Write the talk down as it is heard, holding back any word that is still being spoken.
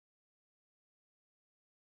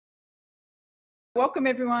Welcome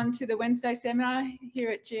everyone to the Wednesday seminar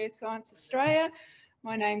here at Geoscience Australia.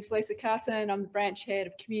 My name's Lisa Carson. I'm the branch head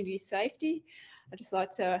of community safety.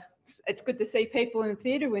 It's good to see people in the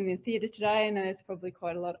theatre. We're in the theatre today and there's probably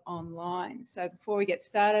quite a lot online. So before we get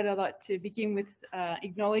started, I'd like to begin with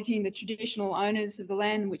acknowledging the traditional owners of the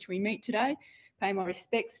land in which we meet today, pay my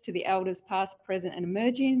respects to the elders past, present and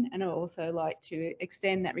emerging, and I'd also like to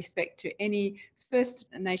extend that respect to any First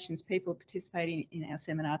Nations people participating in our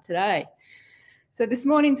seminar today. So this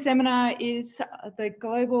morning's seminar is the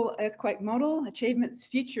Global Earthquake Model, Achievements,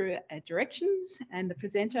 Future Directions, and the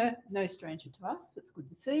presenter, no stranger to us, it's good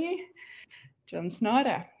to see you, John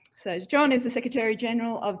Snyder. So John is the Secretary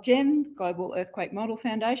General of GEM, Global Earthquake Model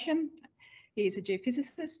Foundation. He is a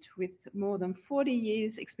geophysicist with more than 40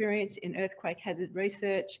 years experience in earthquake hazard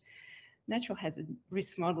research, natural hazard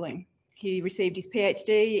risk modelling. He received his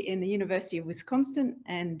PhD in the University of Wisconsin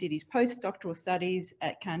and did his postdoctoral studies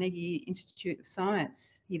at Carnegie Institute of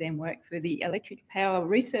Science. He then worked for the Electric Power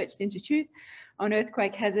Research Institute on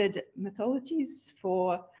earthquake hazard methodologies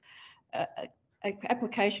for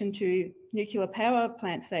application to nuclear power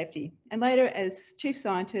plant safety, and later as chief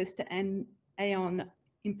scientist and AEON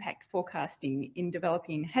impact forecasting in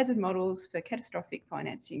developing hazard models for catastrophic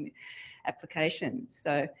financing applications.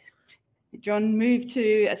 So John moved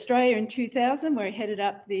to Australia in 2000, where he headed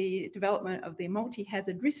up the development of the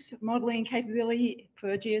multi-hazard risk modelling capability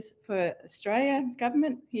for Australia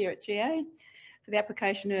government here at GA for the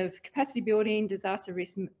application of capacity building, disaster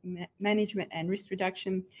risk management and risk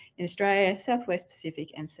reduction in Australia, Southwest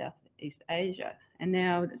Pacific and Southeast Asia. And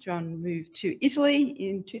now John moved to Italy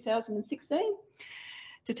in 2016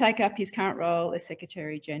 to take up his current role as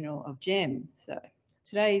Secretary General of GEM. So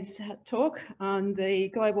today's talk on the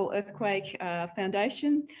Global Earthquake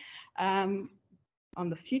Foundation, on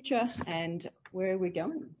the future and where we're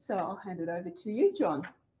going. So I'll hand it over to you, John.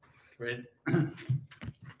 Great.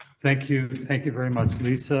 Thank you very much,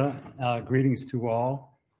 Lisa. Greetings to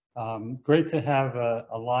all. Great to have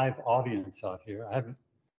a live audience out here.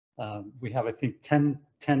 We have, I think, 10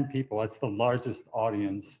 people. That's the largest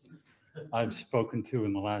audience I've spoken to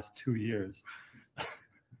in the last 2 years.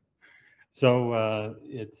 So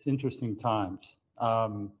it's interesting times.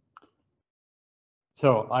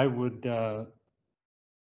 So I would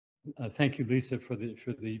thank you, Lisa, for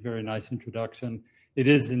the very nice introduction. It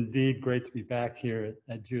is indeed great to be back here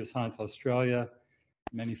at Geoscience Australia.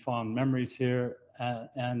 Many fond memories here,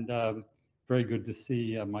 and very good to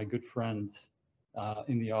see my good friends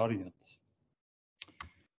in the audience.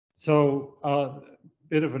 So a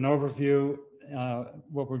bit of an overview,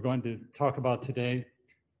 what we're going to talk about today.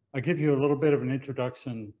 I'll give you a little bit of an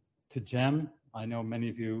introduction to GEM. I know many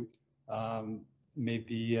of you may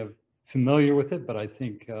be familiar with it, but I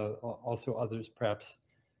think also others perhaps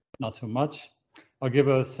not so much. I'll give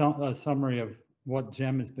a summary of what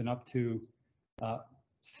GEM has been up to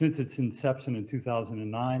since its inception in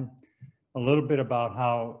 2009, a little bit about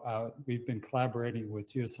how we've been collaborating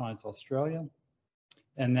with Geoscience Australia,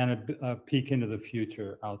 and then a peek into the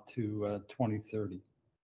future out to 2030.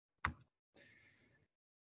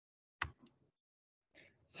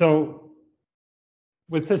 So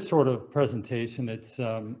with this sort of presentation, it's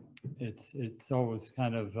always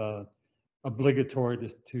kind of obligatory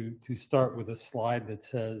to start with a slide that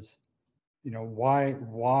says, you know,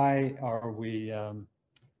 why are we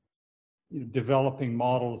developing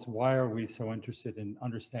models? Why are we so interested in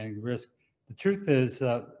understanding risk? The truth is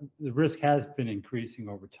the risk has been increasing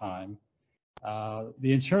over time.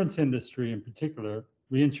 The insurance industry, in particular,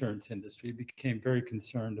 reinsurance industry, became very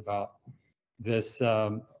concerned about this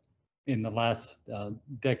in the last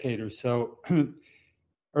decade or so.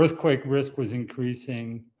 Earthquake risk was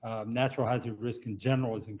increasing, natural hazard risk in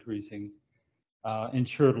general was increasing,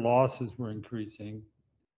 insured losses were increasing,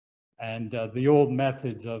 and the old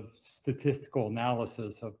methods of statistical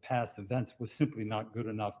analysis of past events was simply not good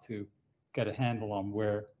enough to get a handle on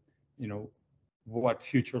where, you know, what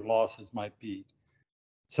future losses might be.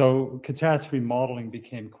 So catastrophe modeling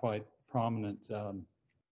became quite prominent,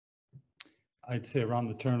 I'd say around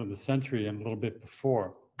the turn of the century and a little bit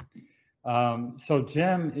before. So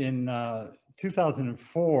GEM in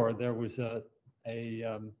 2004, there was a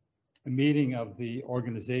meeting of the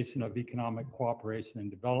Organization of Economic Cooperation and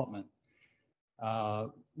Development,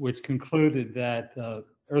 which concluded that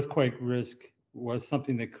earthquake risk was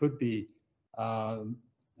something that could be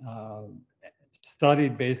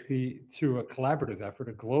studied basically through a collaborative effort,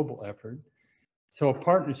 a global effort. So a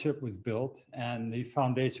partnership was built and the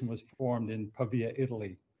foundation was formed in Pavia,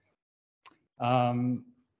 Italy. And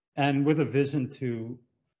with a vision to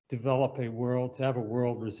have a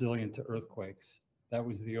world resilient to earthquakes. That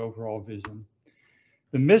was the overall vision.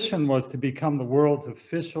 The mission was to become the world's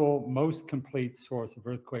official, most complete source of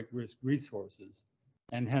earthquake risk resources,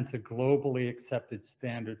 and hence a globally accepted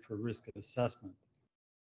standard for risk assessment.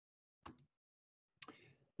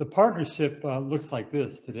 The partnership looks like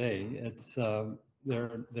this today. It's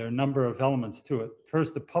there are a number of elements to it.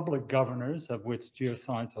 First, the public governors, of which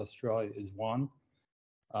Geoscience Australia is one.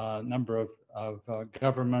 A number of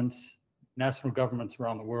governments, national governments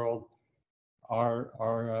around the world,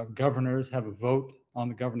 our governors have a vote on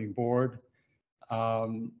the governing board.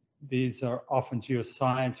 These are often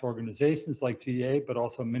geoscience organizations like GA, but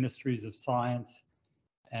also ministries of science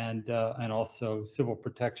and also civil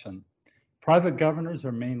protection. Private governors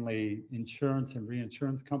are mainly insurance and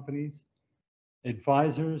reinsurance companies.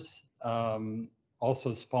 Advisors,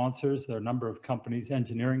 also sponsors. There are a number of companies,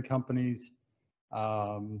 engineering companies,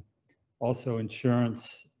 also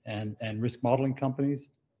insurance and risk modeling companies.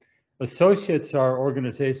 Associates are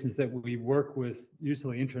organizations that we work with,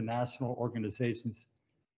 usually international organizations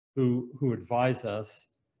who advise us.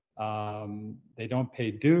 They don't pay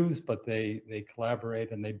dues, but they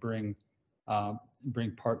collaborate and they bring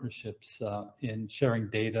partnerships in sharing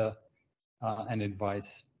data and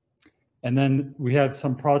advice. And then we have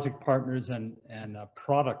some project partners and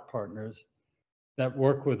product partners that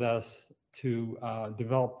work with us to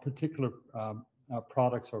develop particular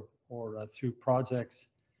products or through projects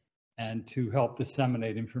and to help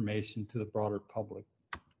disseminate information to the broader public.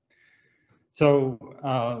 So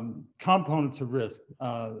components of risk,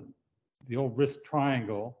 the old risk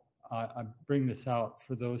triangle, I bring this out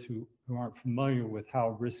for those who aren't familiar with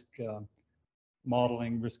how risk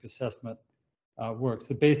modeling, risk assessment works.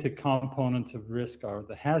 The basic components of risk are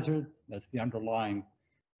the hazard, that's the underlying,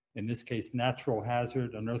 in this case, natural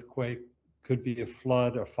hazard, an earthquake, could be a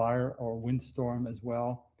flood, a fire, or a windstorm as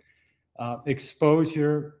well.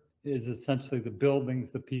 Exposure is essentially the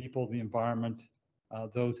buildings, the people, the environment,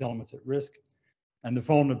 those elements at risk. And the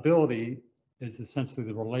vulnerability is essentially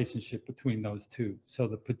the relationship between those two. So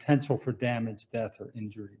the potential for damage, death, or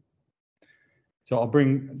injury. So I'll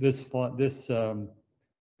bring these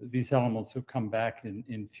elements will come back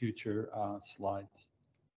in future slides.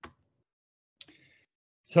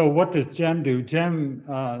 So what does GEM do? GEM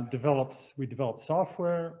we develop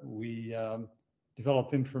software, we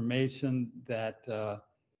develop information that to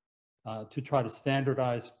try to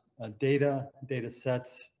standardize data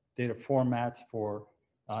sets, data formats for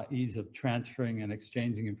ease of transferring and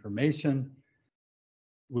exchanging information.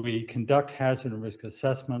 We conduct hazard and risk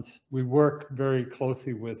assessments. We work very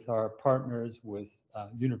closely with our partners, with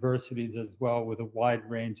universities as well, with a wide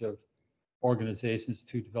range of organizations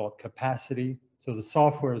to develop capacity. So the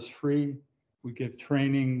software is free. We give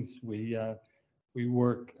trainings. We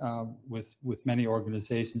work with many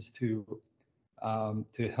organizations to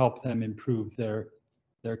help them improve their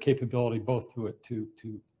capability, both to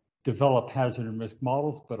develop hazard and risk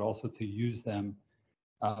models, but also to use them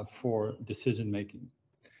for decision making.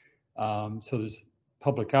 So there's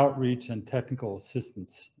public outreach and technical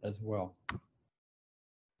assistance as well.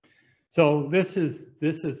 So this is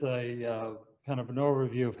a kind of an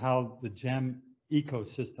overview of how the GEM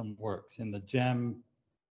ecosystem works in the GEM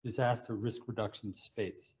disaster risk reduction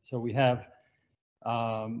space. So we have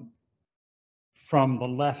from the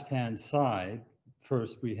left-hand side,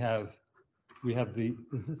 first we have the,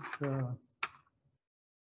 is this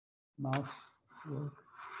mouse work?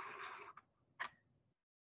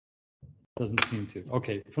 Doesn't seem to.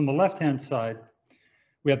 Okay, from the left-hand side,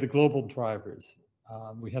 we have the global drivers.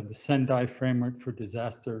 We have the Sendai framework for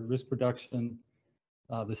disaster risk reduction,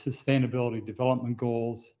 the Sustainability Development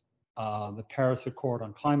Goals, the Paris Accord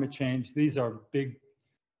on climate change. These are big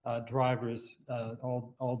drivers,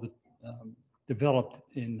 all developed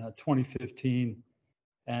in 2015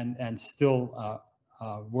 and still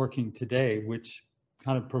working today, which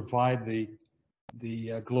kind of provide the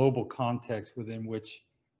global context within which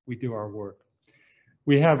we do our work.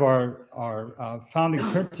 We have our founding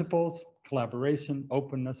principles: collaboration,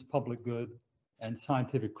 openness, public good, and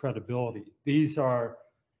scientific credibility. These are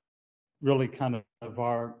really kind of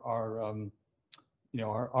our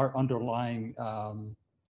underlying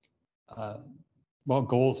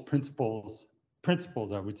goals, principles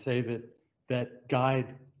I would say that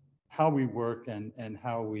guide how we work and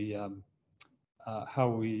how we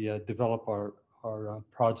develop our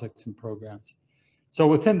projects and programs. So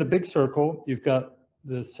within the big circle, you've got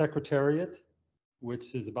the Secretariat,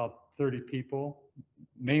 which is about 30 people,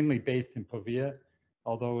 mainly based in Povia,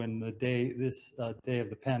 although in the this day of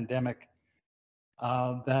the pandemic,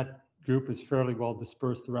 that group is fairly well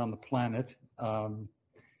dispersed around the planet.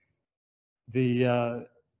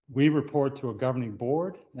 We report to a governing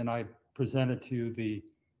board, and I presented to you the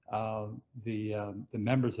the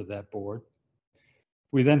members of that board.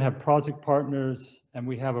 We then have project partners, and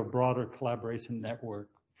we have a broader collaboration network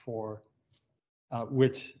for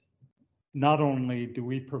which not only do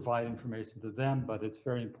we provide information to them, but it's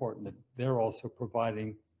very important that they're also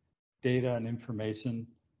providing data and information,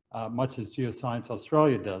 much as Geoscience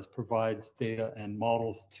Australia does, provides data and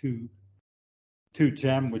models to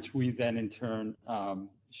GEM, which we then in turn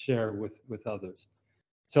share with others.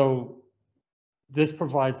 So this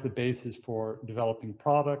provides the basis for developing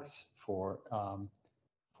products, for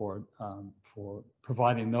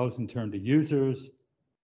providing those in turn to users,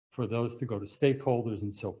 for those to go to stakeholders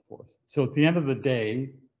and so forth. So at the end of the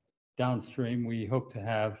day, downstream, we hope to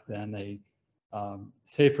have then a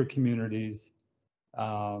safer communities,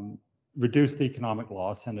 reduced economic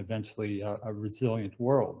loss, and eventually a resilient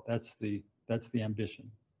world. That's the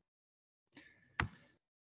ambition.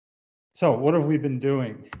 So what have we been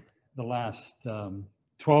doing the last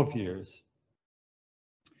 12 years?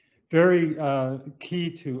 Very key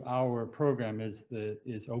to our program is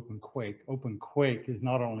OpenQuake. OpenQuake is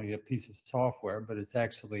not only a piece of software, but it's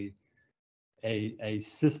actually a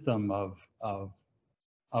system of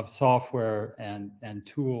software and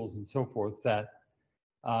tools and so forth that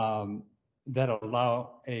that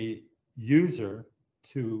allow a user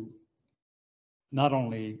to not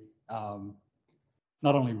only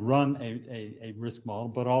run a risk model,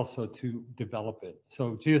 but also to develop it.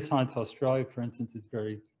 So Geoscience Australia, for instance, is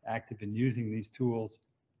very active in using these tools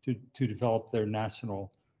to develop their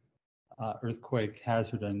national earthquake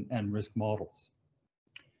hazard and risk models.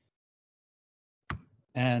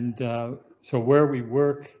 And so where we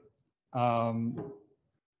work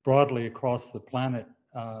broadly across the planet,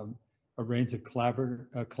 a range of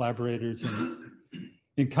collaborators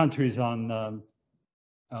in countries on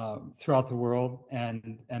throughout the world,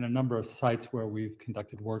 and a number of sites where we've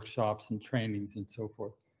conducted workshops and trainings and so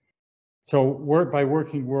forth. So by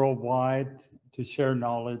working worldwide to share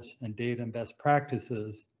knowledge and data and best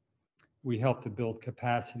practices, we help to build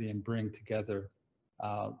capacity and bring together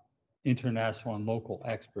international and local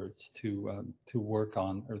experts to work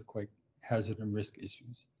on earthquake hazard and risk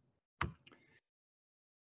issues.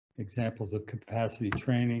 Examples of capacity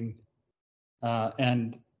training,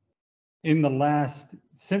 and in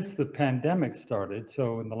since the pandemic started,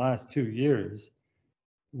 so in the last 2 years,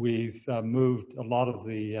 we've moved a lot of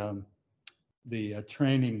the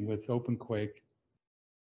training with OpenQuake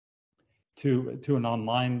to an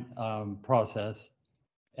online process.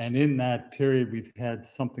 And in that period, we've had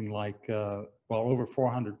something like, over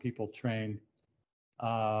 400 people trained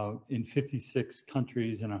in 56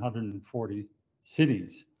 countries and 140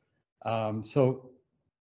 cities. So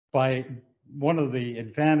one of the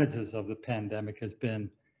advantages of the pandemic has been,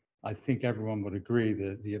 I think everyone would agree,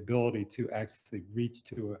 the ability to actually reach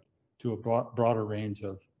to a broader range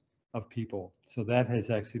of people. So that has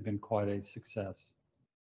actually been quite a success.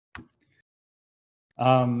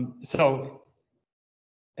 So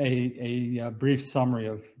a brief summary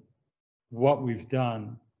of what we've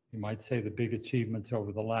done, you might say the big achievements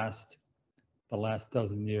over the last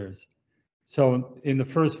dozen years. So in the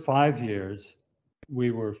first 5 years,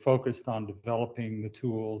 we were focused on developing the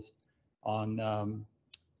tools, on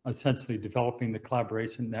essentially developing the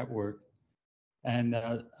collaboration network, and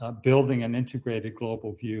building an integrated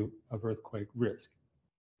global view of earthquake risk.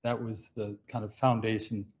 That was the kind of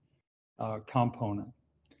foundation component.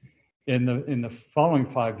 In the following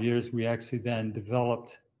 5 years, we actually then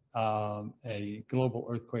developed a global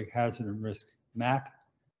earthquake hazard and risk map,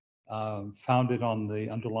 founded on the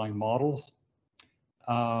underlying models,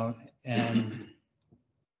 and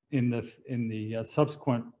in the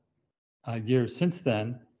subsequent years since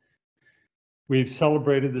then, we've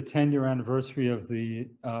celebrated the 10-year anniversary of the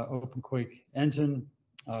OpenQuake engine.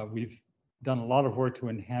 We've done a lot of work to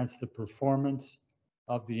enhance the performance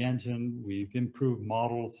of the engine. We've improved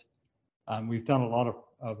models. We've done a lot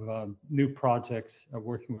of new projects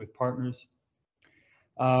working with partners.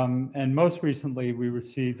 And most recently, we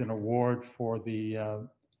received an award for the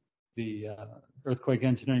Earthquake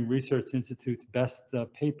Engineering Research Institute's best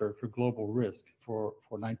paper for global risk for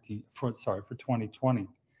 2020.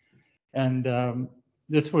 And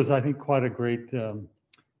this was, I think, quite a great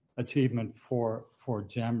achievement for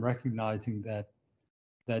GEM, recognizing that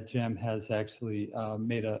GEM has actually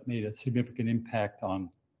made a significant impact on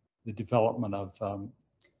the development of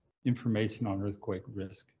information on earthquake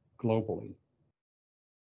risk globally.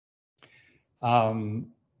 And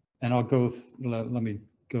I'll go. Let me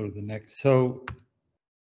go to the next. So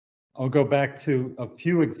I'll go back to a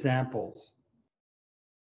few examples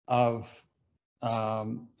of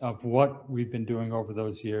what we've been doing over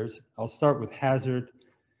those years. I'll start with hazard.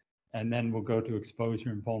 and then we'll go to exposure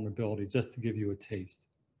and vulnerability, just to give you a taste.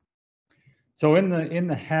 So in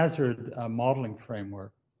the hazard modeling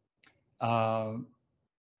framework,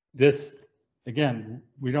 this, again,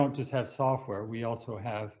 we don't just have software, we also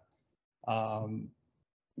have,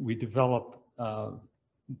 we develop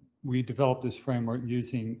this framework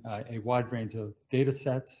using a wide range of data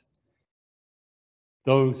sets,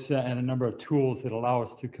 those and a number of tools that allow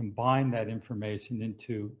us to combine that information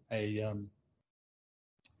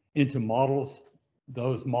into models.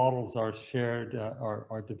 Those models are shared,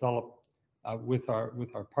 are developed with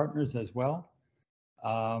our partners as well.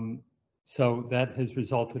 So that has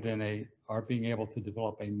resulted in our being able to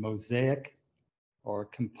develop a mosaic or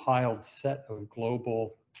compiled set of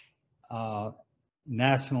global,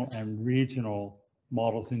 national and regional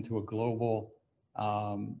models into a global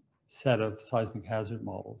set of seismic hazard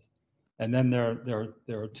models. And then there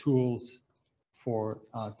are tools for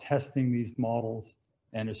testing these models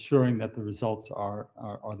and assuring that the results are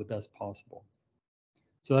the best possible.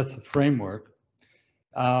 So that's the framework.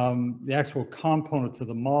 The actual components of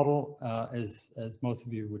the model, as most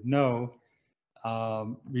of you would know,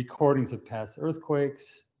 recordings of past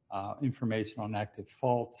earthquakes, information on active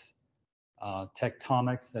faults,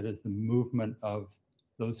 tectonics, that is the movement of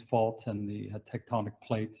those faults and the tectonic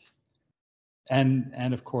plates,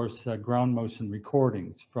 and of course ground motion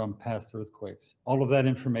recordings from past earthquakes. All of that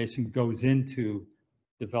information goes into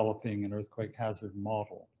developing an earthquake hazard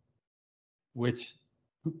model,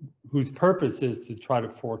 whose purpose is to try to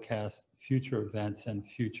forecast future events and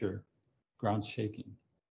future ground shaking.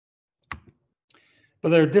 But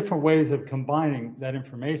there are different ways of combining that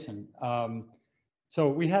information. So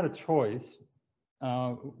we had a choice.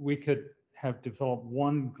 We could have developed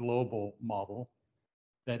one global model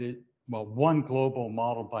one global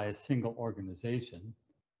model by a single organization.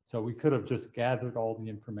 So we could have just gathered all the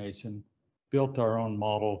information, built our own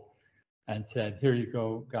model, and said, here you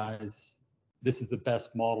go, guys, this is the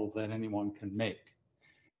best model that anyone can make.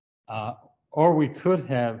 Or we could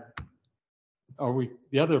have,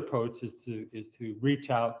 the other approach is to reach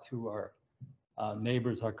out to our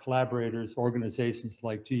neighbors, our collaborators, organizations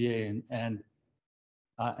like GA, and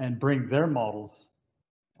bring their models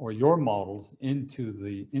or your models into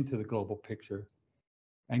the global picture,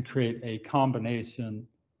 and create a combination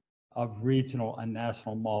of regional and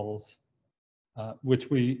national models, which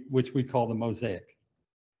we call the mosaic.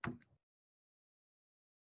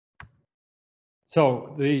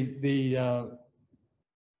 So we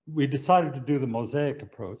decided to do the mosaic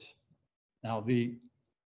approach. Now the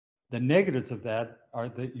negatives of that are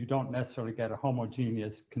that you don't necessarily get a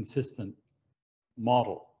homogeneous, consistent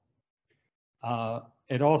model.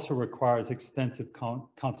 It also requires extensive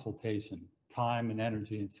consultation, time and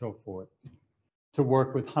energy and so forth, to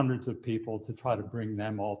work with hundreds of people to try to bring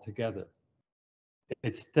them all together.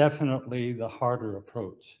 It's definitely the harder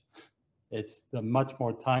approach. It's the much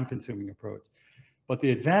more time-consuming approach. But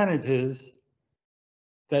the advantage is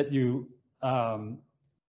that you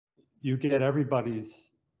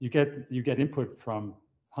get input from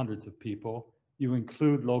hundreds of people. You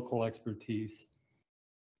include local expertise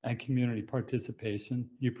and community participation.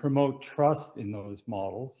 You promote trust in those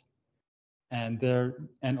models and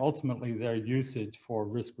ultimately their usage for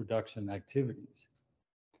risk reduction activities.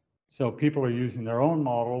 So people are using their own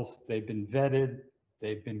models. They've been vetted.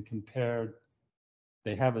 They've been compared.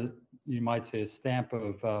 They have you might say, a stamp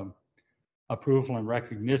of approval and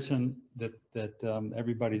recognition that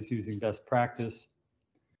everybody's using best practice.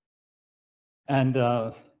 And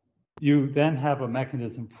you then have a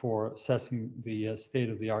mechanism for assessing the state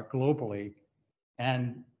of the art globally,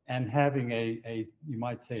 and having you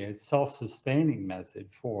might say, a self-sustaining method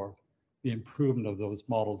for the improvement of those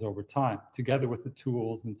models over time, together with the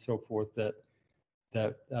tools and so forth that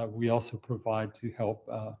we also provide to help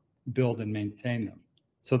build and maintain them.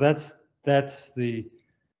 So that's the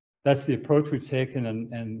approach we've taken,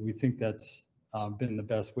 and we think that's been the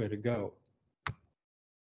best way to go.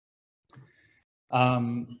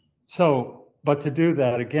 But to do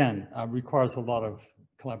that, again, requires a lot of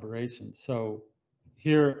collaboration. So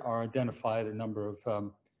here are identified a number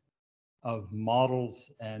of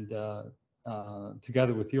models, and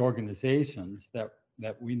together with the organizations that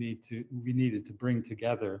we needed to bring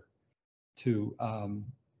together to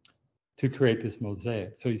create this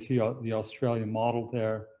mosaic. So you see the Australian model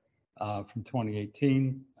there from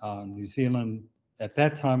 2018. New Zealand at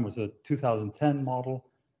that time was a 2010 model.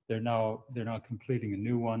 They're now completing a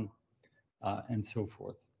new one, and so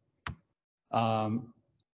forth.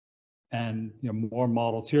 And more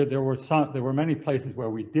models here. There were many places where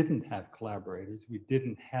we didn't have collaborators. We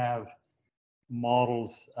didn't have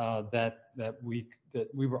models that we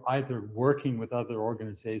were either working with other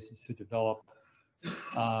organizations to develop.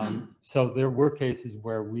 So there were cases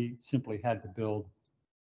where we simply had to build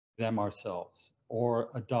them ourselves or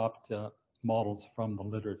adopt models from the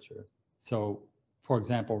literature. So, for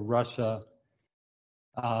example, Russia,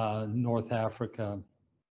 North Africa,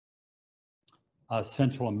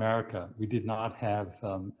 Central America, we did not have,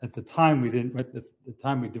 at the time at the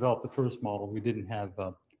time we developed the first model, we didn't have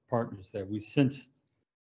partners there. We since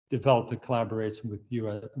developed a collaboration with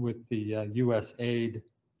the US aid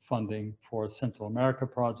funding for a Central America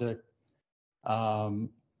project.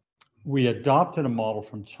 We adopted a model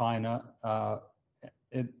from China.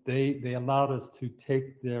 They allowed us to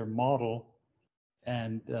take their model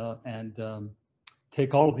and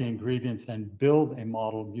take all of the ingredients and build a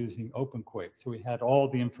model using OpenQuake. So we had all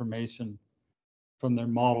the information from their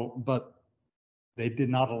model, but they did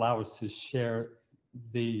not allow us to share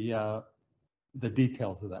the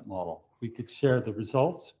details of that model. We could share the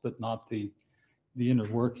results, but not the inner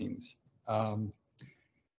workings.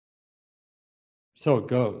 So it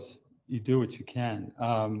goes. You do what you can.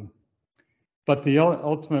 But the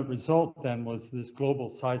ultimate result then was this global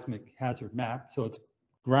seismic hazard map. So it's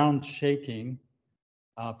ground shaking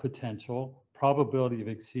potential, probability of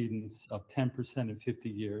exceedance of 10% in 50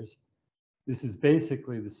 years. This is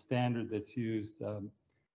basically the standard that's used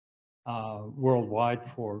worldwide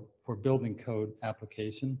for building code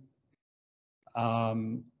application.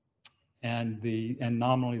 And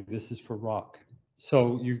nominally this is for rock.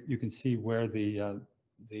 So you can see where the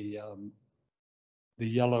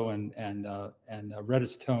yellow and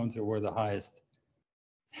reddish tones are where the highest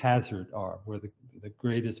hazard are, where the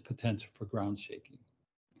greatest potential for ground shaking.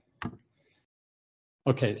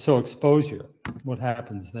 Okay, so exposure, what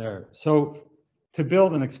happens there? So to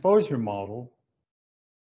build an exposure model,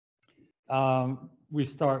 we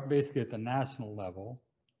start basically at the national level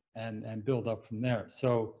and build up from there.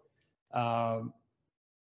 So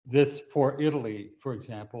this for Italy, for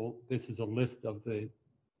example, this is a list of the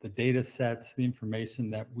data sets, the information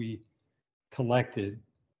that we collected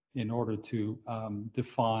in order to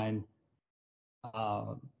define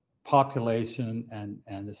population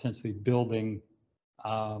and essentially building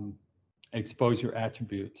exposure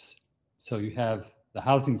attributes. So you have the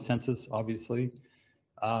housing census, obviously.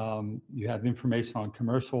 You have information on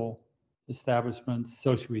commercial establishments,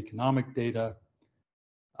 socioeconomic data,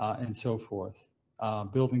 and so forth.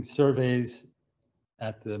 Building surveys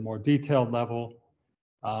at the more detailed level,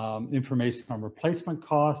 information on replacement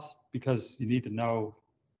costs, because you need to know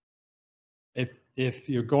if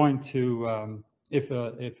you're going to, if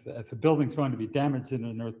a building's going to be damaged in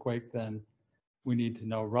an earthquake, then we need to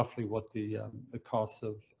know roughly what the costs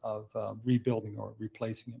of rebuilding or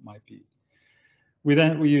replacing it might be.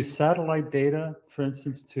 We use satellite data, for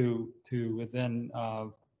instance, to then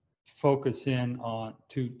focus in on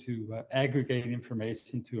to aggregate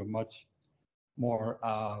information to a much more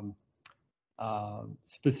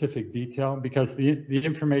specific detail, because the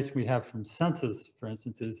information we have from census, for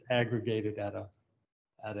instance, is aggregated at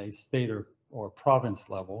a state or province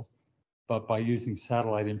level, but by using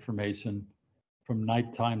satellite information from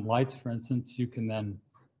nighttime lights, for instance, you can then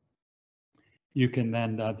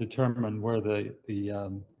determine where the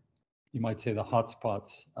you might say the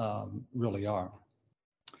hotspots really are.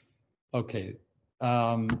 Okay,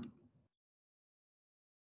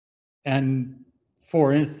 and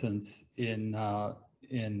for instance, in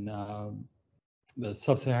the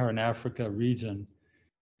sub-Saharan Africa region,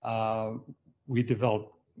 we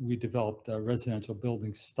developed a residential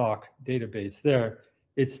building stock database there.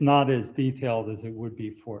 It's not as detailed as it would be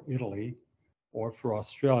for Italy or for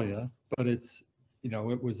Australia, but it's,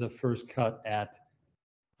 it was a first cut at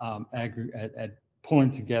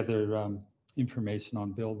pulling together information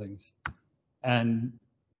on buildings. And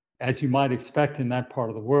as you might expect in that part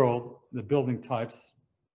of the world, the building types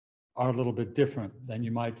are a little bit different than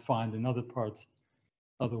you might find in other parts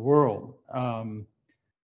of the world. And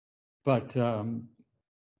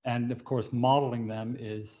of course, modeling them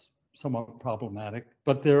is somewhat problematic,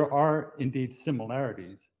 but there are indeed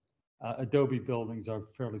similarities. Adobe buildings are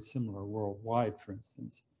fairly similar worldwide, for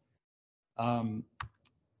instance.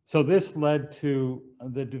 So this led to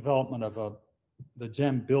the development of the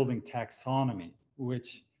GEM building taxonomy,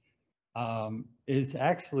 which is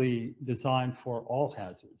actually designed for all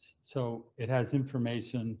hazards. So it has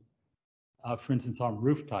information, for instance, on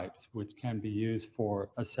roof types, which can be used for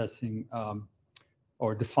assessing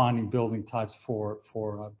or defining building types for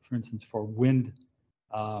instance, for wind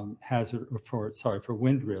hazard, or for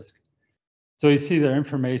wind risk. So you see their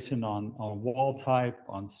information on wall type,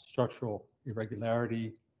 on structural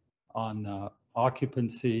irregularity, on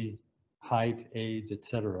occupancy, height, age,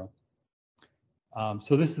 etc.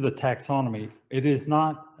 So this is the taxonomy. It is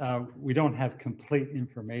not, we don't have complete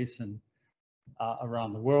information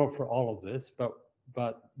around the world for all of this, but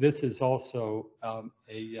this is also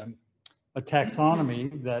a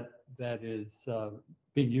taxonomy that is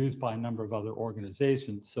being used by a number of other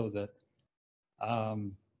organizations, so that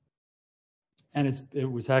and it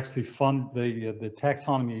was actually the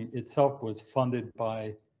taxonomy itself was funded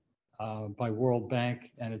by World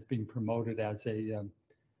Bank, and it's being promoted as a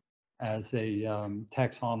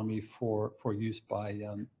taxonomy for use by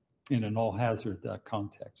in an all hazard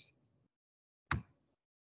context.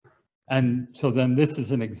 And so then this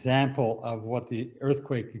is an example of what the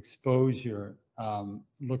earthquake exposure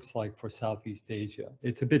looks like for Southeast Asia.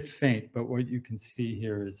 It's a bit faint, but what you can see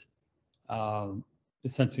here is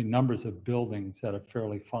essentially numbers of buildings at a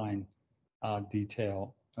fairly fine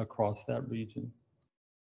detail across that region.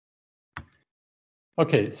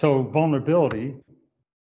 Okay, so vulnerability.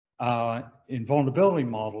 In vulnerability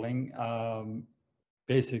modeling,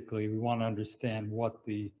 basically we want to understand what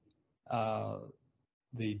the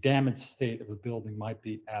damage state of a building might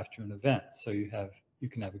be after an event. So you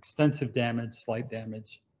can have extensive damage, slight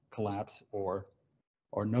damage, collapse, or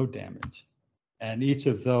no damage. And each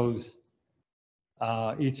of those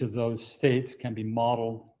states can be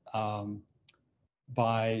modeled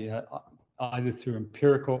by either through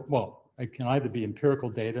empirical, well, it can either be empirical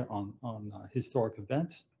data on historic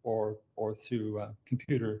events or through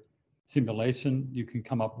computer simulation. You can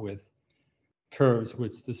come up with curves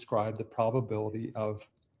which describe the probability of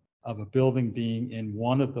a building being in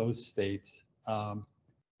one of those states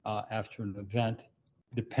after an event,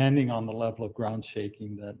 depending on the level of ground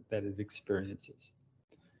shaking that it experiences.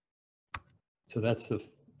 So that's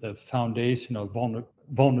the foundation of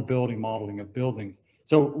vulnerability modeling of buildings.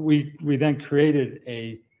 So we then created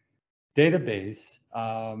a database.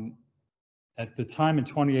 At the time in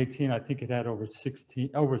 2018, I think it had over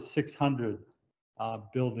 600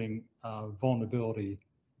 building vulnerability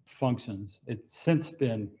functions. It's since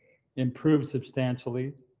been improved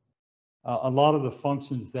substantially. A lot of the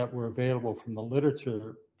functions that were available from the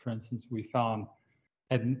literature, for instance, we found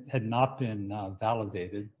had not been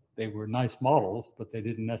validated. They were nice models, but they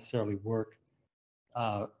didn't necessarily work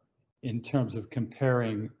in terms of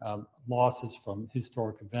comparing losses from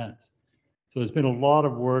historic events. So there's been a lot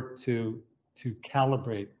of work to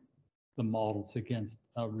calibrate the models against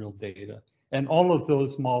real data. And all of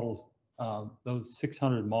those models, those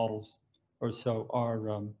 600 models or so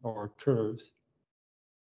or curves,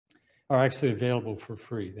 are actually available for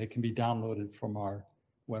free. They can be downloaded from our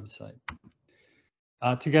website.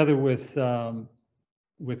 Together with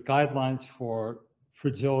guidelines for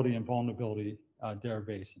fragility and vulnerability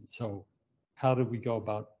derivation. So how do we go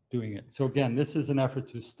about doing it? So again, this is an effort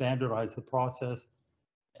to standardize the process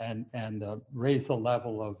and raise the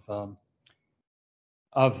level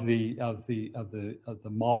of the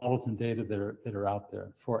models and data that are out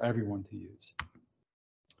there for everyone to use.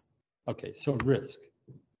 Okay, so risk.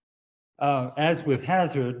 As with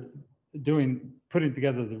hazard, putting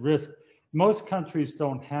together the risk, most countries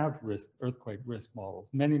don't have earthquake risk models.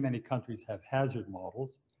 Many countries have hazard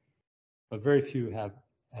models, but very few have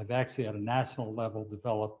actually at a national level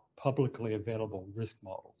developed publicly available risk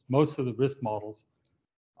models. Most of the risk models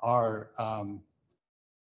are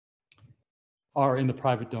in the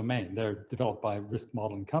private domain. They're developed by risk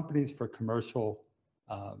modeling companies for commercial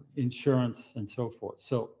insurance and so forth.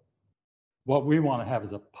 So what we want to have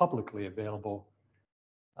is a publicly available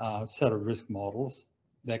set of risk models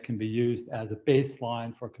that can be used as a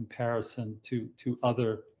baseline for comparison to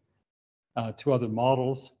other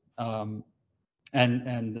models and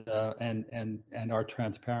are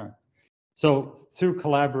transparent. So through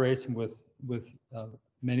collaboration with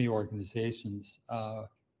many organizations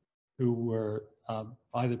who were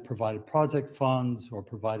either provided project funds or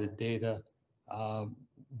provided data,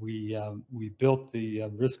 we built the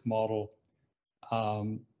risk model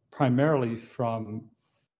primarily from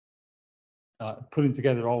putting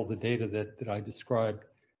together all of the data that I described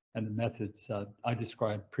and the methods I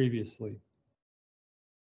described previously.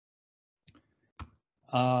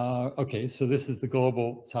 Okay, so this is the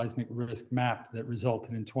global seismic risk map that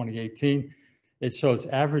resulted in 2018. It shows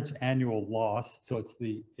average annual loss. So it's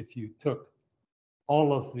if you took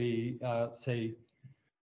all of the, say,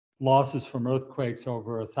 losses from earthquakes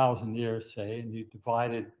over 1,000 years, say, and you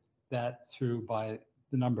divided that through by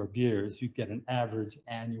the number of years, you get an average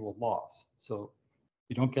annual loss. So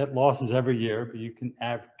you don't get losses every year, but you can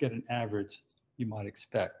get an average you might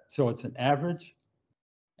expect. So it's an average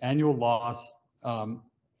annual loss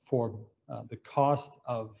for the cost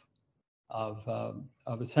of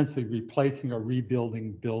essentially replacing or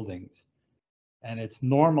rebuilding buildings. and it's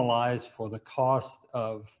normalized for the cost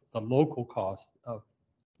of the local cost of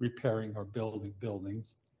repairing or building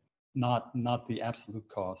buildings, not the absolute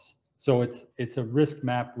costs. So it's a risk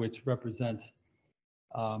map which represents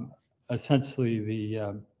essentially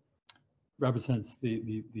the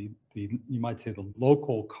you might say the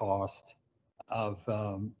local cost of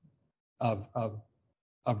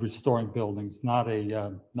restoring buildings, not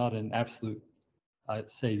an absolute,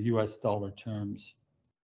 say, U.S. dollar terms,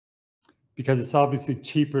 because it's obviously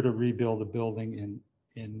cheaper to rebuild a building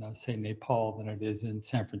in say Nepal than it is in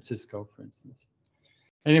San Francisco, for instance.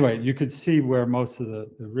 Anyway, you could see where most of the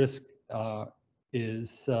risk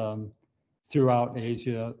is throughout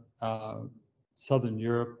Asia, Southern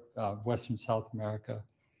Europe, Western South America,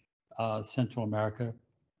 Central America,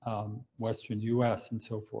 Western US, and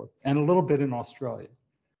so forth, and a little bit in Australia,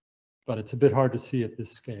 but it's a bit hard to see at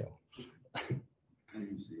this scale. And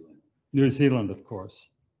New Zealand. New Zealand, of course,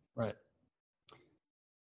 right.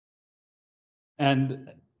 And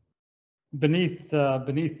beneath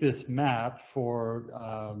this map for,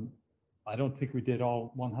 I don't think we did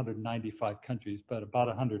all 195 countries, but about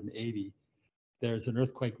 180, there's an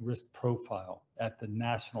earthquake risk profile at the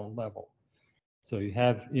national level. So you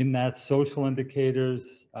have in that social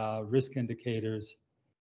indicators, risk indicators,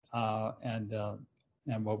 and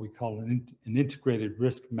what we call an integrated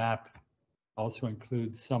risk map also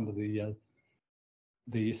includes some of the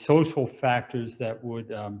social factors that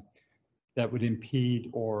would impede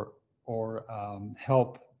or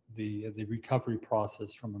help the recovery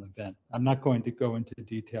process from an event. I'm not going to go into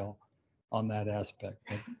detail on that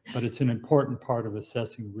aspect, but it's an important part of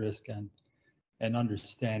assessing risk and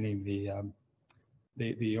understanding the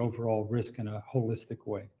overall risk in a holistic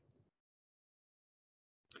way.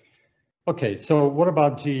 Okay, so what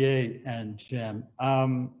about GA and GEM?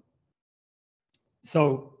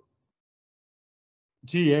 So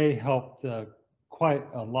GA helped quite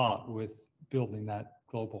a lot with building that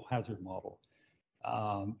global hazard model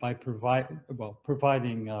by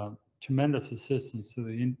providing tremendous assistance to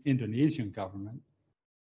the Indonesian government,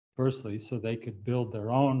 firstly, so they could build their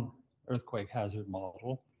own earthquake hazard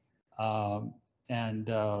model. And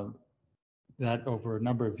that over a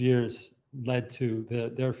number of years led to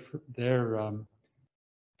their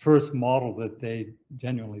first model that they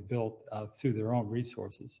genuinely built through their own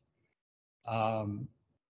resources.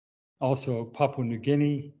 Also Papua New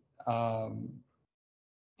Guinea,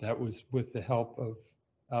 that was with the help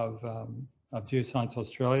of Geoscience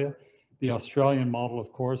Australia, the Australian model,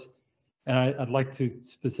 of course. And I'd like to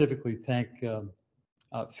specifically thank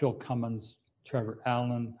Phil Cummins, Trevor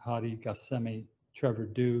Allen, Hadi Gassemi, Trevor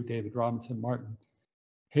Dew, David Robinson, Martin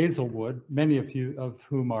Hazelwood, many of you of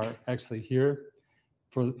whom are actually here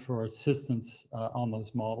for assistance on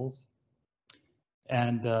those models.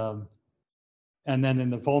 And then in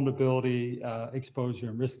the vulnerability, exposure,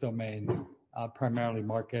 and risk domain, primarily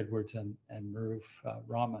Mark Edwards and Maruf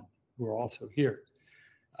Rahman, who are also here.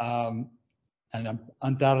 And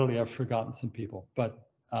undoubtedly I've forgotten some people, but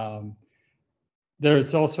there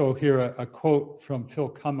is also here a quote from Phil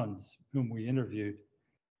Cummins, whom we interviewed.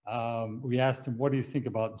 We asked him, what do you think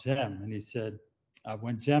about GEM? And he said,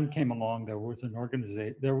 when GEM came along, there was an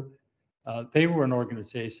organization, they were an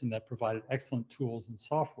organization that provided excellent tools and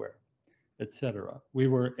software, etc. We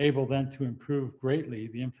were able then to improve greatly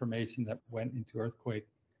the information that went into earthquake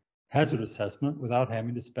hazard assessment without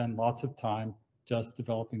having to spend lots of time just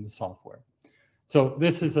developing the software. So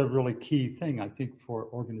this is a really key thing, I think, for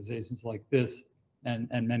organizations like this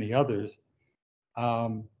and many others.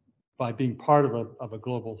 By being part of a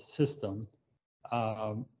global system,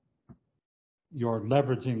 you're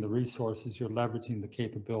leveraging the resources, you're leveraging the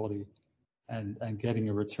capability, and getting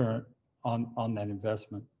a return on that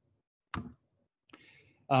investment.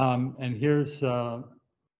 And here's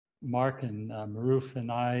Mark and Maruf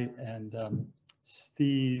and I and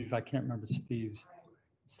Steve, I can't remember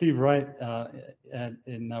Steve Wright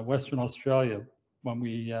in Western Australia when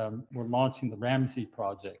we were launching the Ramsey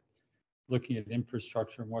project, looking at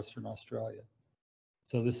infrastructure in Western Australia.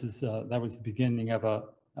 So this is that was the beginning of a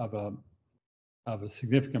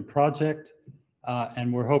significant project,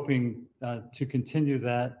 and we're hoping to continue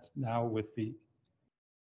that now with the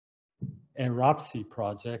EROPSI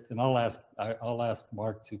project. And I'll ask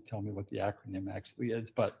Mark to tell me what the acronym actually is,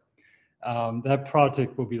 but that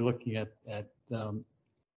project will be looking at the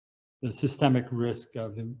systemic risk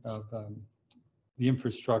of the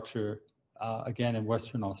infrastructure, again in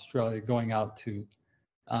Western Australia, going out to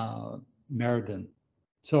Meriden.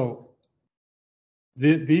 So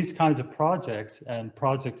these kinds of projects and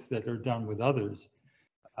projects that are done with others,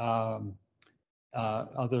 other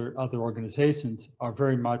organizations, are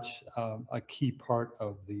very much a key part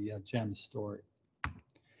of the GEM story.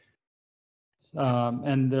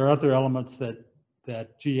 And there are other elements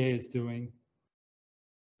that GA is doing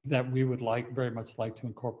that we would very much like to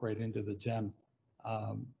incorporate into the GEM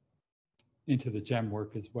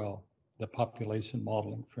work as well, the population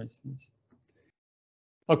modeling, for instance.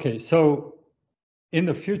 Okay, so in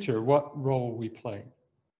the future, what role will we play?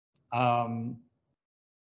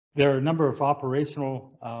 There are a number of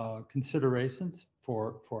operational considerations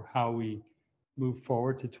for how we move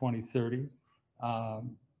forward to 2030.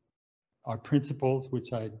 Our principles,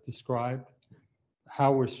 which I described,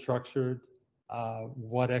 how we're structured,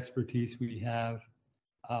 what expertise we have,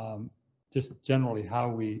 just generally how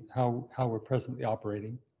we're presently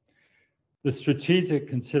operating. The strategic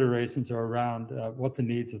considerations are around what the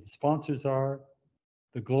needs of the sponsors are,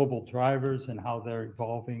 the global drivers and how they're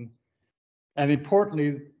evolving, and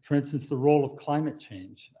importantly, for instance, the role of climate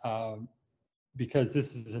change, because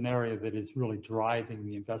this is an area that is really driving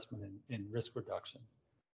the investment in risk reduction.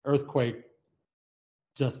 Earthquake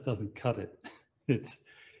just doesn't cut it.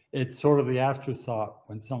 It's sort of the afterthought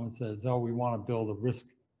when someone says, oh, we want to build a risk,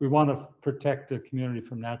 we want to protect a community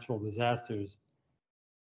from natural disasters.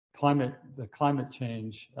 The climate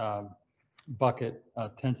change bucket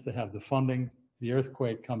tends to have the funding. The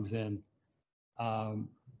earthquake comes in,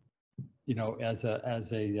 you know, as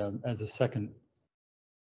a second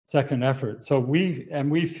effort. So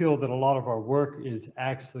we feel that a lot of our work is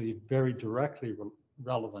actually very directly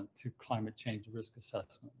relevant to climate change risk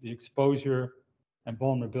assessment. The exposure and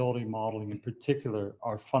vulnerability modeling in particular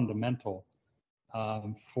are fundamental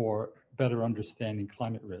for better understanding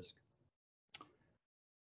climate risk.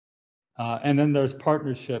 And then there's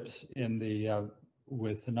partnerships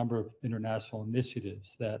with a number of international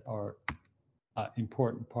initiatives that are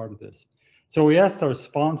important part of this. So we asked our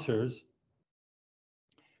sponsors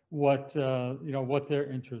what their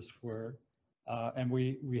interests were, and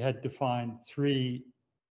we had defined 3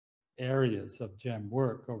 areas of GEM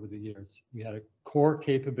work over the years. We had a core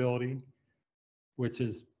capability, which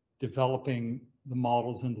is developing the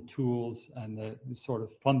models and the tools and the sort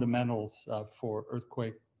of fundamentals for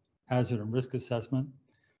earthquake hazard and risk assessment.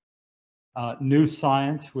 New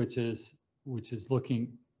science, which is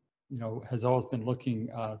looking, you know, has always been looking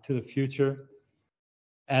to the future,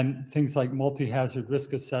 and things like multi-hazard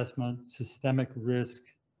risk assessment, systemic risk,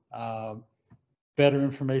 better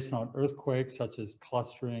information on earthquakes such as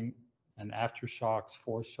clustering and aftershocks,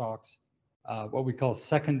 force shocks, what we call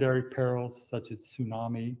secondary perils such as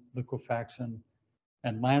tsunami, liquefaction,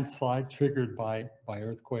 and landslide triggered by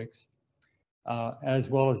earthquakes, as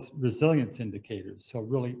well as resilience indicators. So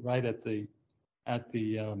really right at the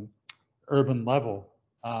urban level,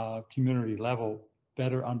 community level,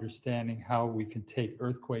 better understanding how we can take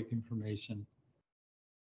earthquake information,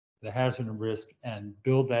 the hazard and risk, and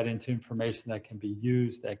build that into information that can be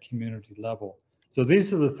used at community level. So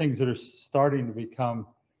these are the things that are starting to become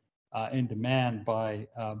in demand by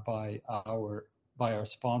our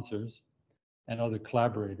sponsors and other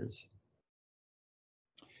collaborators.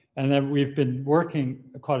 And then we've been working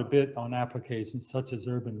quite a bit on applications such as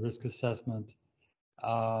urban risk assessment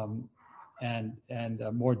and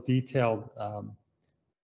more detailed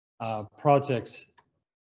projects,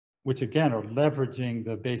 which again are leveraging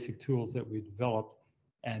the basic tools that we developed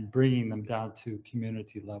and bringing them down to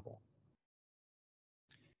community level.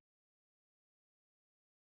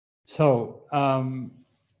 So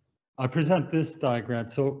I present this diagram.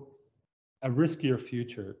 So a riskier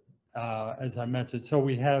future, as I mentioned. So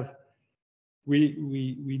we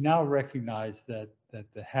now recognize that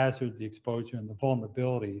the hazard, the exposure, and the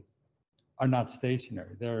vulnerability are not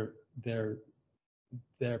stationary. They're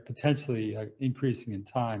potentially increasing in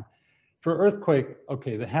time. For earthquake,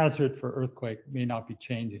 okay, the hazard for earthquake may not be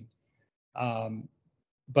changing,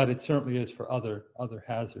 but it certainly is for other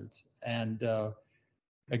hazards. And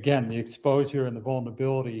again, the exposure and the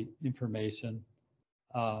vulnerability information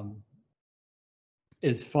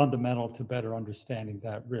is fundamental to better understanding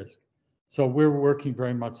that risk. So we're working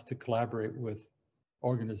very much to collaborate with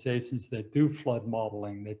organizations that do flood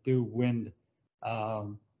modeling, that do wind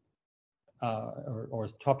or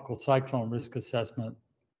tropical cyclone risk assessment,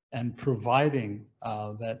 and providing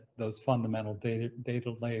those fundamental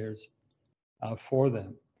data layers for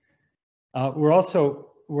them. We're also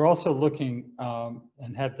looking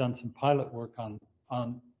and have done some pilot work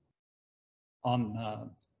on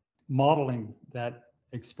modeling that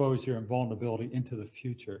exposure and vulnerability into the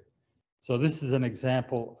future. So this is an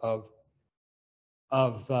example of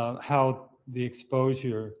how the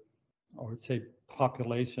exposure, or say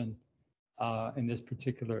population, in this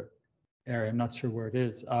particular area, I'm not sure where it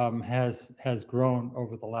is, has grown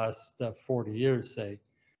over the last 40 years, say,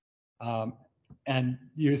 and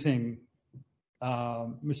using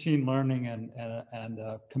machine learning and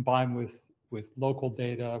combined with local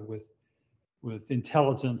data, with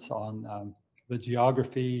intelligence on the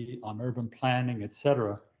geography, on urban planning,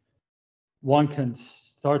 etc., one can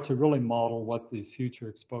start to really model what the future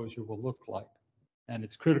exposure will look like. And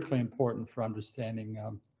it's critically important for understanding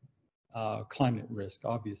climate risk,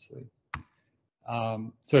 obviously.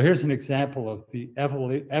 So here's an example of the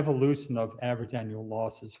evolution of average annual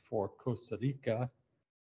losses for Costa Rica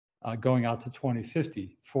going out to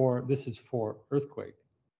 2050. This is for earthquake.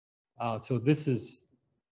 So this is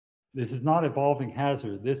not evolving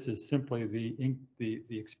hazard. This is simply the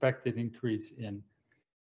expected increase in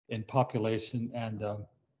population and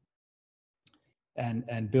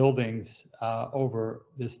buildings over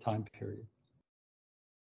this time period.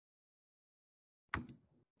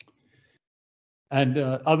 And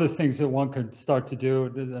other things that one could start to do,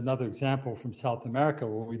 another example from South America,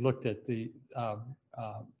 where we looked at the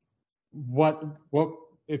what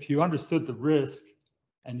if you understood the risk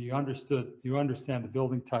and you understand the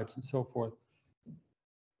building types and so forth,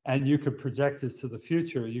 and you could project this to the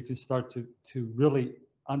future, you can start to really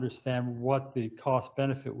understand what the cost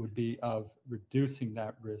benefit would be of reducing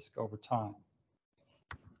that risk over time.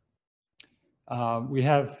 We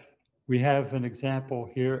have an example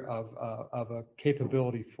here of a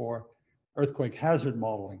capability for earthquake hazard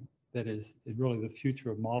modeling that is really the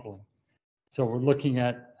future of modeling. So we're looking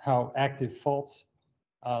at how active faults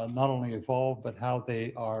not only evolve, but how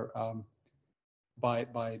they are by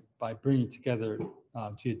bringing together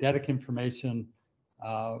geodetic information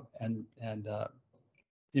and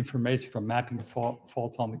information from mapping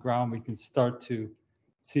faults on the ground. We can start to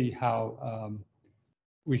see how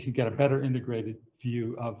we can get a better integrated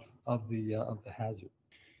view of the hazard.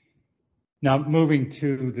 Now, moving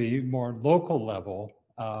to the more local level,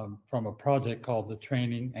 from a project called the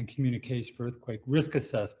Training and Communication for Earthquake Risk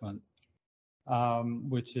Assessment,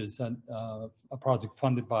 which is a project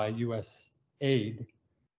funded by US aid.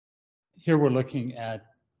 Here we're looking at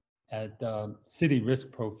city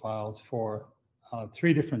risk profiles for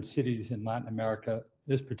 3 different cities in Latin America.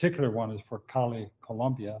 This particular one is for Cali,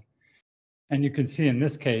 Colombia. And you can see in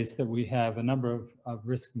this case that we have a number of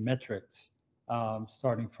risk metrics.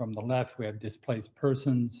 Starting from the left, we have displaced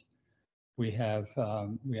persons. We have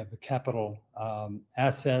the capital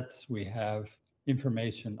assets. We have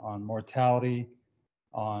information on mortality,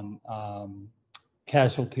 on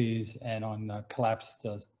casualties, and on collapsed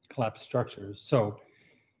structures. So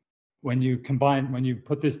when you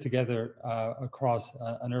put this together across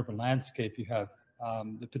an urban landscape, you have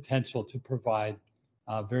the potential to provide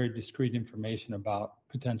very discrete information about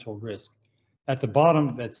potential risk. At the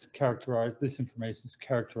bottom, this information is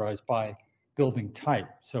characterized by building type.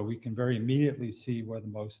 So we can very immediately see where the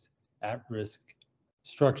most at-risk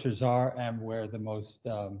structures are and where the most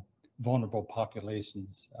vulnerable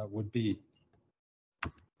populations would be.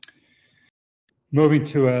 Moving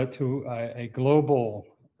to a global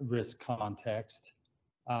risk context,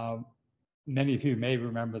 many of you may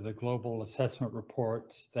remember the global assessment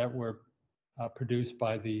reports that were produced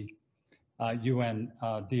by the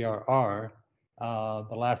UNDRR.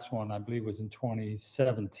 The last one, I believe, was in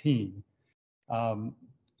 2017.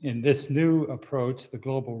 In this new approach, the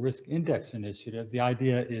Global Risk Index Initiative, the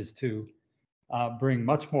idea is to bring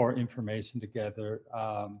much more information together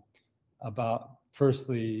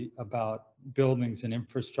firstly about buildings and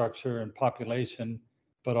infrastructure and population,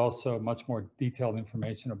 but also much more detailed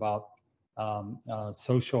information about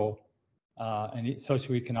social and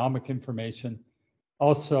socioeconomic information.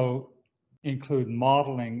 Also include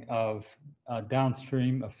modeling of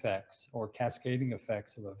downstream effects or cascading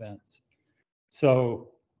effects of events.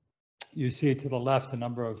 So you see to the left a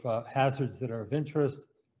number of hazards that are of interest.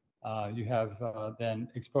 You have then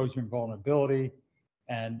exposure and vulnerability,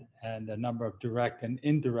 and a number of direct and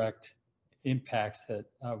indirect impacts that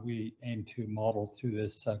we aim to model through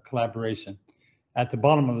this collaboration. At the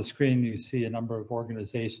bottom of the screen, you see a number of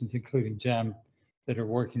organizations, including GEM, that are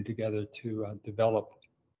working together to develop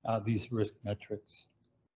these risk metrics.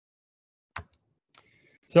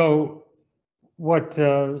 So what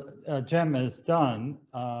GEM has done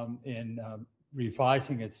in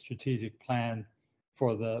revising its strategic plan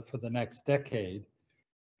for the next decade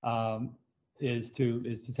is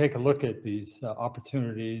to take a look at these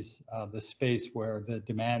opportunities, the space where the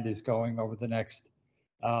demand is going over the next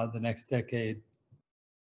decade.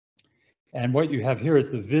 And what you have here is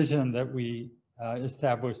the vision that we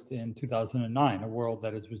established in 2009, a world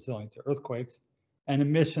that is resilient to earthquakes, and a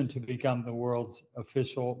mission to become the world's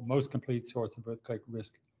official, most complete source of earthquake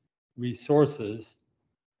risk resources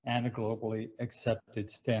and a globally accepted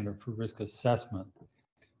standard for risk assessment.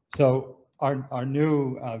 So our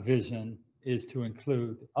new vision is to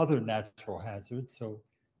include other natural hazards, so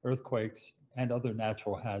earthquakes and other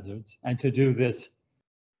natural hazards, and to do this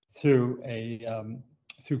through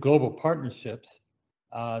through global partnerships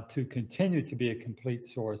to continue to be a complete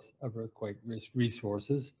source of earthquake risk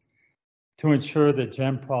resources, to ensure that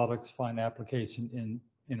GEM products find application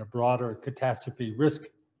in a broader catastrophe risk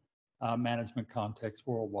management context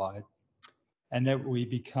worldwide, and that we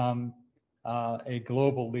become a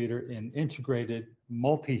global leader in integrated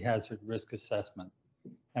multi-hazard risk assessment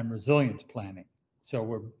and resilience planning.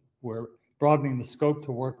 So we're broadening the scope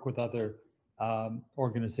to work with other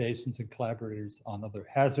organizations and collaborators on other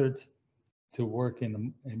hazards, to work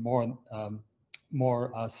in more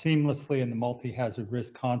seamlessly in the multi-hazard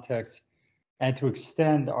risk context, and to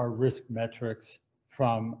extend our risk metrics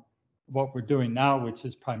from what we're doing now, which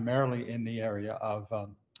is primarily in the area of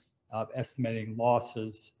estimating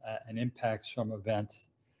losses and impacts from events,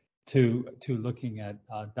 to looking at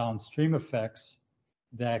downstream effects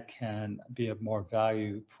that can be of more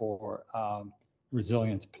value for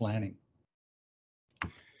resilience planning.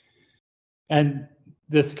 And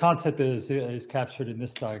this concept is captured in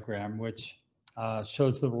this diagram, which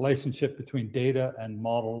shows the relationship between data and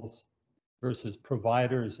models versus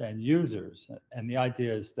providers and users. And the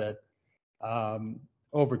idea is that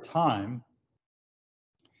over time,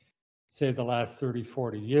 say the last 30,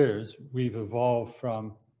 40 years, we've evolved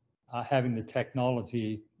from having the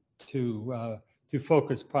technology to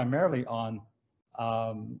focus primarily on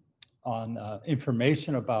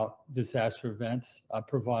information about disaster events, to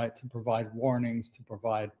provide warnings, to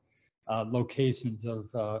provide locations of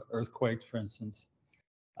earthquakes, for instance,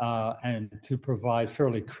 and to provide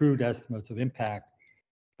fairly crude estimates of impact.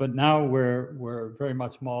 But now we're very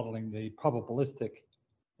much modeling the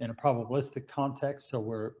in a probabilistic context. So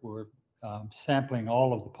we're sampling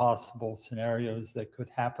all of the possible scenarios that could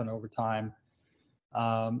happen over time.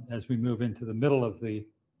 As we move into the middle of the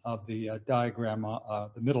diagram,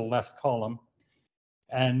 the middle left column,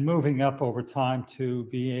 and moving up over time to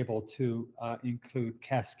be able to include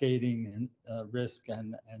cascading and risk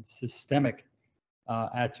and systemic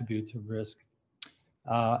attributes of risk,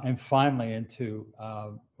 and finally into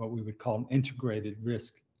what we would call an integrated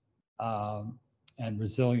risk and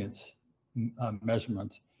resilience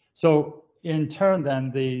measurements. So in turn,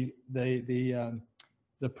 then the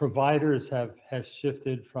providers have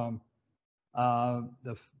shifted from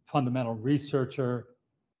the fundamental researcher,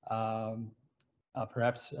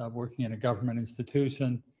 perhaps working in a government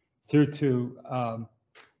institution, through to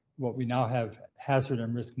what we now have hazard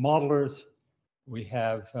and risk modelers. We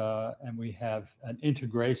have an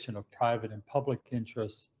integration of private and public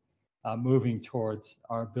interests, moving towards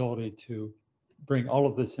our ability to bring all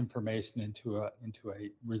of this information into a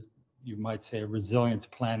you might say a resilience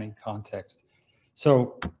planning context.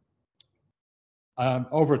 So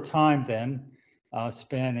over time, then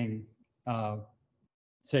spanning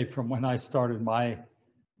say from when I started my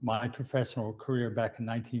professional career back in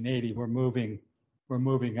 1980, we're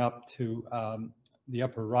moving up to the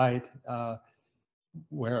upper right,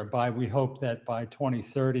 whereby we hope that by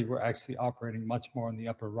 2030 we're actually operating much more in the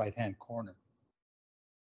upper right-hand corner.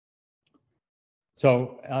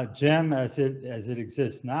 So GEM, as it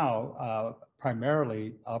exists now,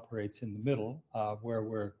 primarily operates in the middle, where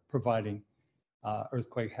we're providing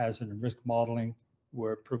earthquake hazard and risk modeling.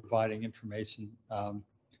 We're providing information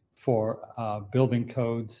for building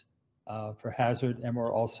codes for hazard, and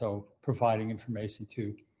we're also providing information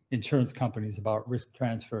to insurance companies about risk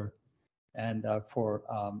transfer and for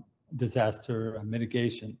disaster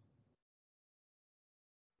mitigation.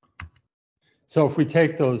 So if we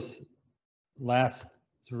take those last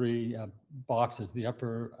three boxes, the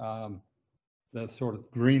upper, the sort of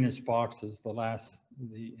greenish boxes,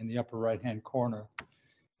 in the upper right-hand corner,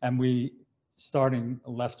 and we starting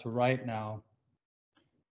left to right now,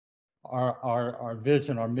 our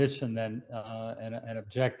vision, our mission then, and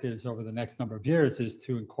objectives over the next number of years is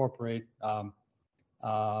to incorporate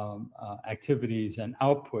activities and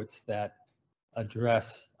outputs that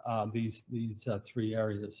address these three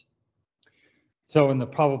areas. So in the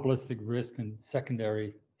probabilistic risk and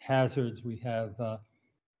secondary hazards, we have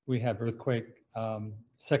earthquake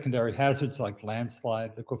secondary hazards like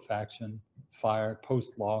landslide, liquefaction, fire,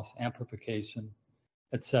 post-loss, amplification,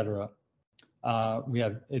 etc. We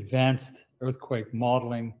have advanced earthquake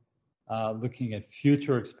modeling, looking at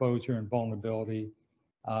future exposure and vulnerability,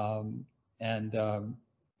 and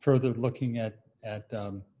further looking at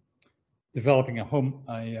developing a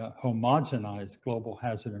homogenized global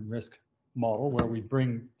hazard and risk model, where we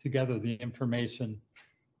bring together the information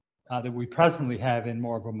that we presently have in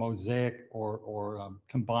more of a mosaic or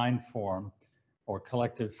combined form or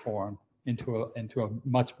collective form, into a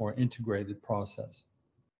much more integrated process.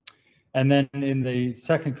 And then in the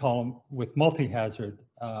second column, with multi-hazard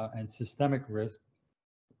and systemic risk,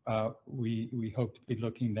 we hope to be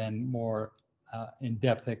looking then more in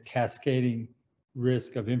depth at cascading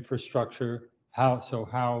risk of infrastructure,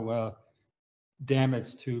 how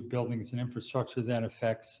damage to buildings and infrastructure then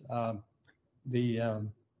affects the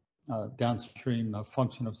downstream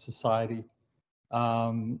function of society.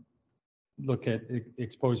 Look at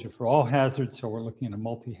exposure for all hazards, so we're looking at a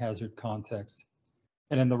multi-hazard context.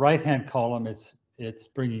 And in the right-hand column, it's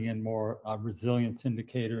bringing in more resilience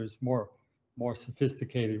indicators, more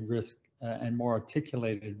sophisticated risk and more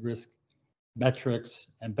articulated risk metrics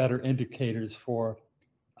and better indicators for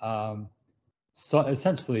so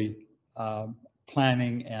essentially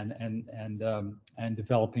planning and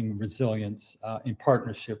developing resilience in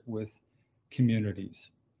partnership with communities.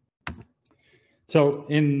 So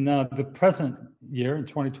in the present year, in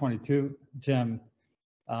 2022, GEM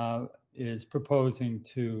is proposing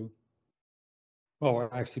to, well, we're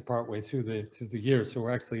actually partway through the year, so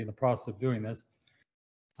we're actually in the process of doing this.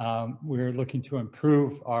 We're looking to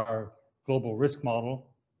improve our global risk model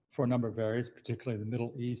for a number of areas, particularly the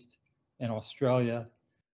Middle East and Australia.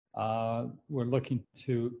 We're looking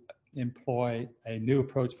to employ a new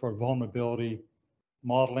approach for vulnerability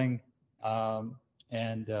modeling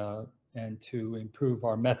and to improve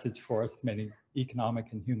our methods for estimating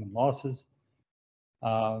economic and human losses. We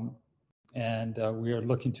are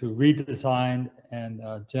looking to redesign and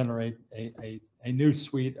generate a new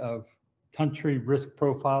suite of country risk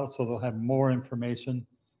profiles, so they'll have more information.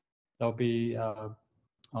 There'll be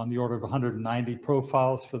on the order of 190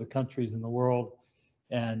 profiles for the countries in the world,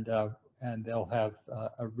 and they'll have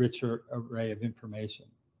a richer array of information.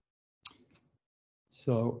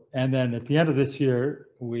 So, and then at the end of this year,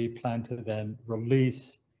 we plan to then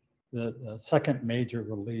release the second major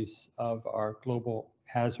release of our global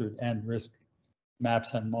hazard and risk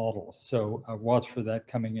maps and models. So watch for that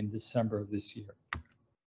coming in December of this year.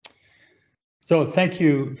 So thank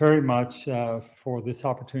you very much for this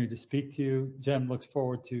opportunity to speak to you. GEM looks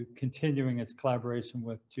forward to continuing its collaboration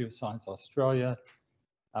with Geoscience Australia.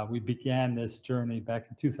 We began this journey back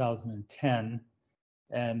in 2010,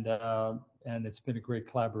 and it's been a great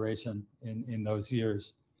collaboration in those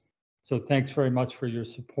years. So thanks very much for your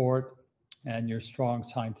support and your strong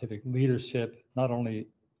scientific leadership, not only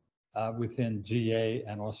within GA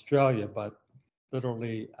and Australia, but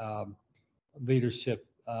literally leadership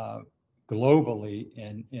globally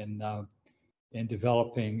in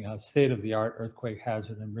developing state-of-the-art earthquake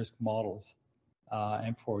hazard and risk models,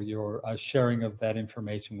 and for your sharing of that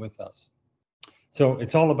information with us. So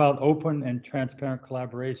it's all about open and transparent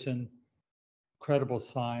collaboration, credible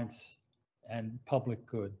science, and public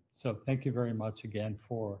good. So thank you very much again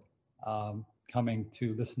for coming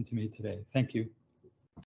to listen to me today. Thank you.